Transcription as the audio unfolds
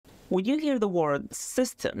When you hear the word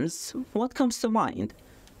systems, what comes to mind?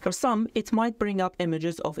 For some, it might bring up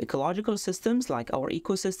images of ecological systems like our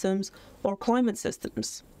ecosystems or climate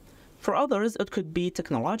systems. For others, it could be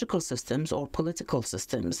technological systems or political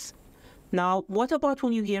systems. Now, what about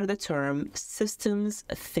when you hear the term systems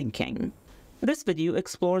thinking? This video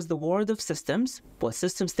explores the world of systems, what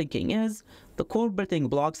systems thinking is, the core building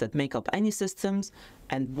blocks that make up any systems,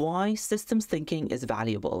 and why systems thinking is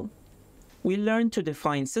valuable. We'll learn to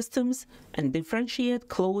define systems and differentiate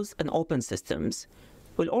closed and open systems.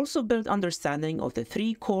 We'll also build understanding of the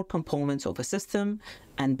three core components of a system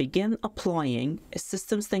and begin applying a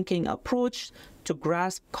systems thinking approach to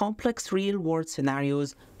grasp complex real-world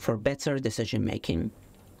scenarios for better decision-making.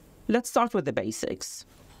 Let's start with the basics.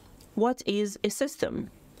 What is a system?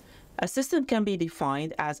 A system can be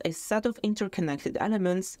defined as a set of interconnected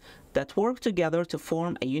elements that work together to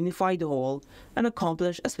form a unified whole and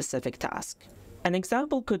accomplish a specific task. An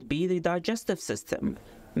example could be the digestive system,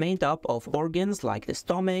 made up of organs like the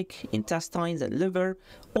stomach, intestines, and liver,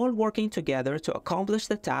 all working together to accomplish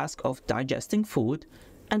the task of digesting food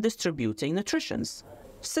and distributing nutrients.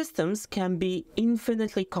 Systems can be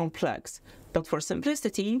infinitely complex, but for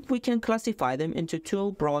simplicity, we can classify them into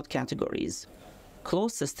two broad categories: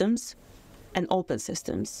 closed systems and open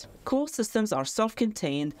systems. Closed systems are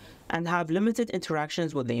self-contained and have limited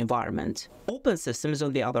interactions with the environment. Open systems,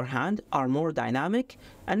 on the other hand, are more dynamic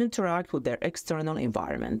and interact with their external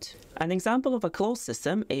environment. An example of a closed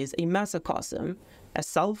system is a mesocosm, a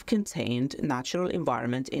self-contained natural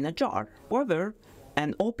environment in a jar. However,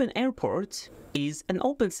 an open airport is an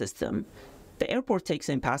open system. The airport takes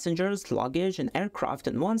in passengers, luggage, and aircraft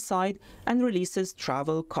on one side and releases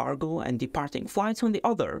travel, cargo, and departing flights on the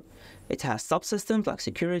other. It has subsystems like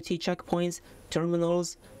security checkpoints,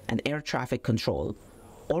 terminals, and air traffic control,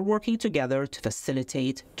 all working together to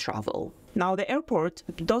facilitate travel. Now, the airport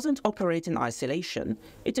doesn't operate in isolation.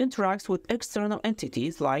 It interacts with external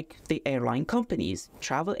entities like the airline companies,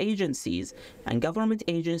 travel agencies, and government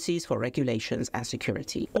agencies for regulations and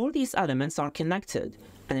security. All these elements are connected,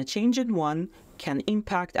 and a change in one can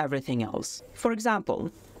impact everything else. For example,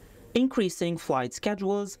 increasing flight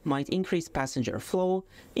schedules might increase passenger flow,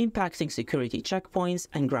 impacting security checkpoints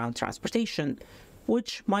and ground transportation,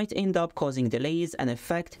 which might end up causing delays and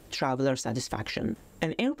affect traveler satisfaction.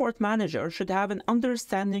 An airport manager should have an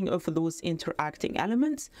understanding of those interacting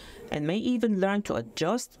elements and may even learn to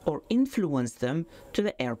adjust or influence them to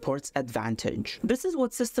the airport's advantage. This is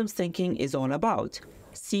what systems thinking is all about,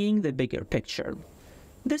 seeing the bigger picture.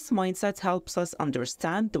 This mindset helps us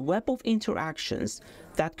understand the web of interactions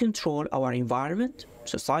that control our environment,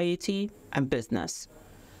 society, and business.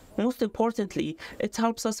 Most importantly, it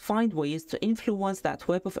helps us find ways to influence that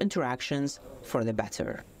web of interactions for the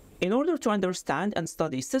better. In order to understand and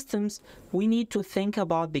study systems, we need to think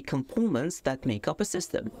about the components that make up a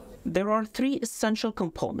system. There are three essential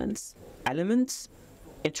components: elements,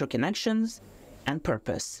 interconnections, and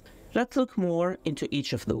purpose. Let's look more into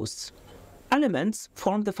each of those. Elements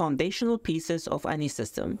form the foundational pieces of any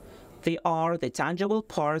system. They are the tangible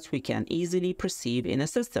parts we can easily perceive in a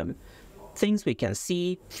system, things we can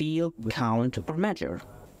see, feel, count, or measure.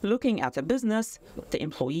 Looking at a business, the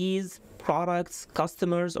employees, products,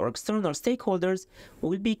 customers, or external stakeholders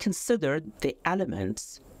will be considered the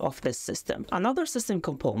elements of this system. Another system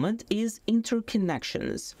component is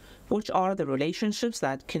interconnections, which are the relationships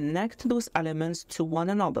that connect those elements to one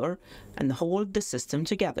another and hold the system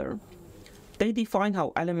together. They define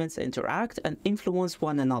how elements interact and influence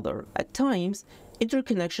one another. At times,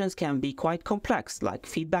 interconnections can be quite complex, like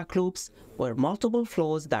feedback loops, where multiple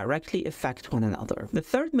flows directly affect one another. The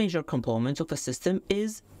third major component of a system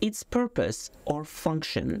is its purpose or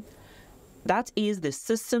function. That is the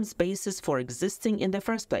system's basis for existing in the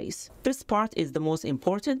first place. This part is the most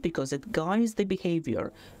important because it guides the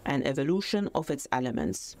behavior and evolution of its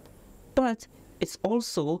elements. But it's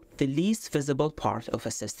also the least visible part of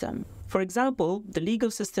a system. For example, the legal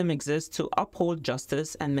system exists to uphold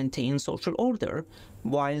justice and maintain social order,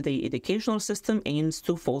 while the educational system aims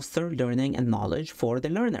to foster learning and knowledge for the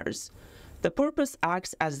learners. The purpose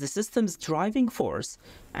acts as the system's driving force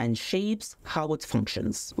and shapes how it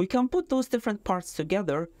functions. We can put those different parts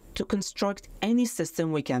together to construct any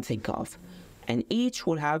system we can think of, and each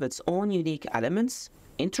will have its own unique elements,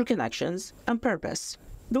 interconnections, and purpose.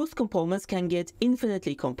 Those components can get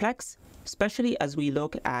infinitely complex, especially as we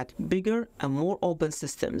look at bigger and more open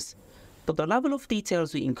systems. But the level of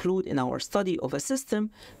details we include in our study of a system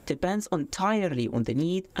depends entirely on the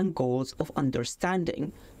need and goals of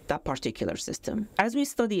understanding that particular system. As we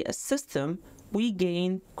study a system, we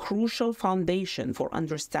gain crucial foundation for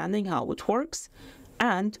understanding how it works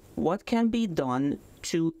and what can be done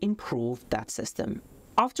to improve that system.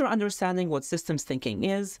 After understanding what systems thinking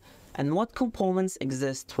is and what components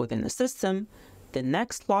exist within a system, the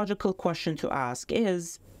next logical question to ask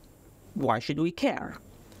is, why should we care?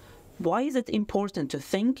 Why is it important to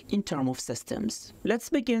think in terms of systems? Let's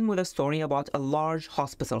begin with a story about a large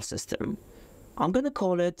hospital system. I'm going to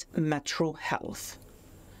call it Metro Health.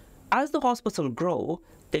 As the hospital grew,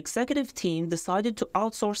 the executive team decided to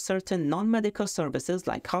outsource certain non-medical services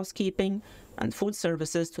like housekeeping and food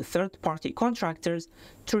services to third-party contractors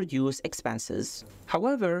to reduce expenses.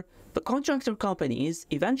 However, the contractor companies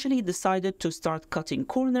eventually decided to start cutting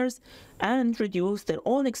corners and reduce their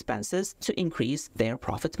own expenses to increase their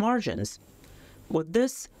profit margins. With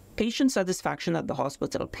this, patient satisfaction at the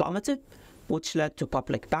hospital plummeted, which led to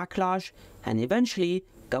public backlash and eventually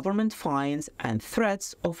government fines and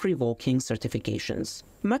threats of revoking certifications.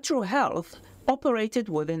 Metro Health operated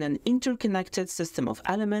within an interconnected system of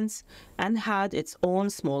elements and had its own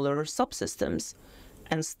smaller subsystems,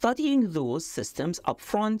 and studying those systems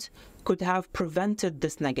upfront could have prevented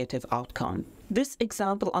this negative outcome. This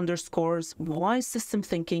example underscores why system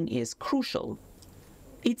thinking is crucial.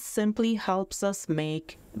 It simply helps us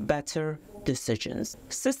make better decisions.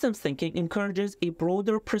 Systems thinking encourages a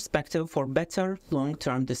broader perspective for better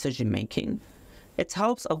long-term decision-making. It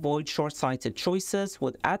helps avoid short-sighted choices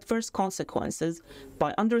with adverse consequences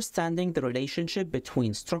by understanding the relationship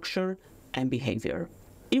between structure and behavior.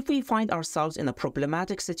 If we find ourselves in a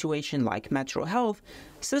problematic situation like Metro Health,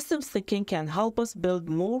 systems thinking can help us build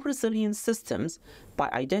more resilient systems by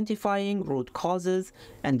identifying root causes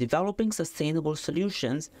and developing sustainable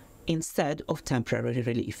solutions instead of temporary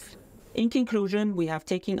relief. In conclusion, we have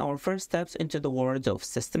taken our first steps into the world of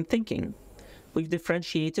system thinking. We've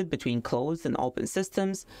differentiated between closed and open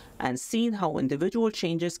systems and seen how individual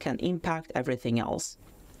changes can impact everything else.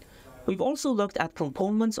 We've also looked at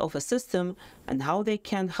components of a system and how they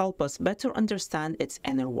can help us better understand its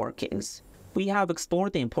inner workings. We have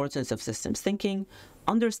explored the importance of systems thinking,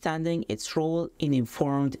 understanding its role in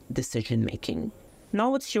informed decision-making.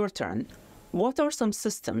 Now it's your turn. What are some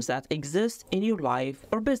systems that exist in your life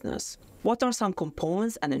or business? What are some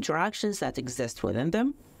components and interactions that exist within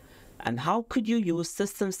them? And how could you use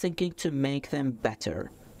systems thinking to make them better?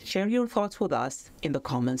 Share your thoughts with us in the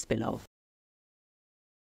comments below.